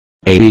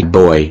Hey big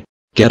boy,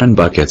 getting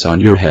buckets on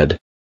your head.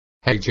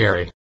 Hey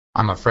Jerry,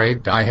 I'm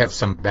afraid I have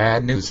some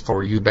bad news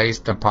for you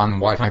based upon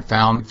what I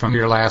found from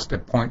your last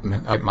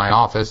appointment at my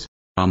office.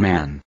 Oh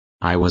man,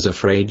 I was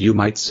afraid you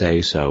might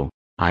say so.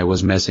 I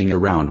was messing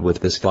around with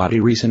this body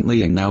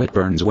recently and now it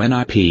burns when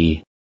I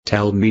pee.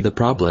 Tell me the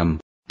problem,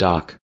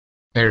 doc.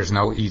 There's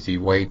no easy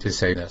way to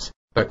say this,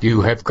 but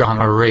you have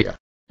gonorrhea.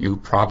 You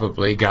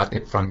probably got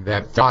it from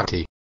that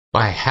thotty.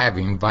 By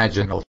having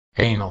vaginal,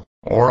 anal,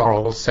 or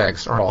oral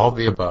sex or all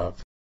the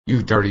above.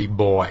 You dirty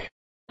boy.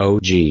 Oh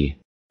gee,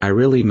 I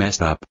really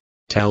messed up.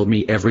 Tell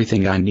me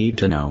everything I need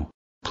to know,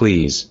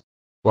 please.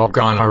 Well,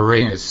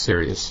 gonorrhea is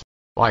serious.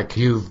 Like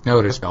you've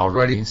noticed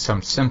already,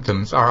 some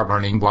symptoms are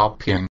burning while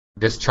peeing,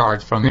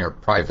 discharge from your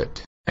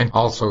private, and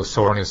also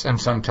soreness and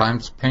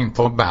sometimes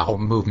painful bowel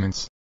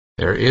movements.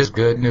 There is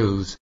good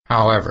news,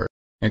 however.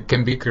 It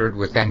can be cured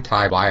with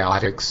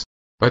antibiotics.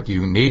 But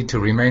you need to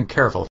remain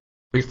careful.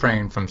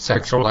 Refrain from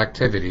sexual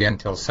activity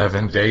until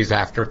 7 days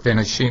after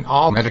finishing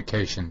all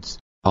medications.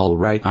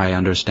 Alright, I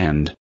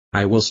understand.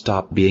 I will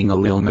stop being a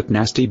Lil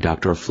McNasty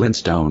Dr.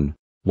 Flintstone.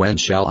 When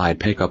shall I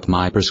pick up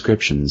my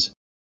prescriptions?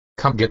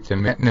 Come get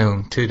them at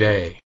noon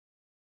today.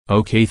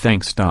 Okay,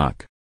 thanks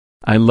doc.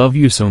 I love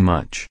you so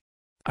much.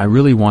 I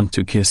really want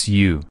to kiss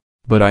you,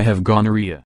 but I have gonorrhea.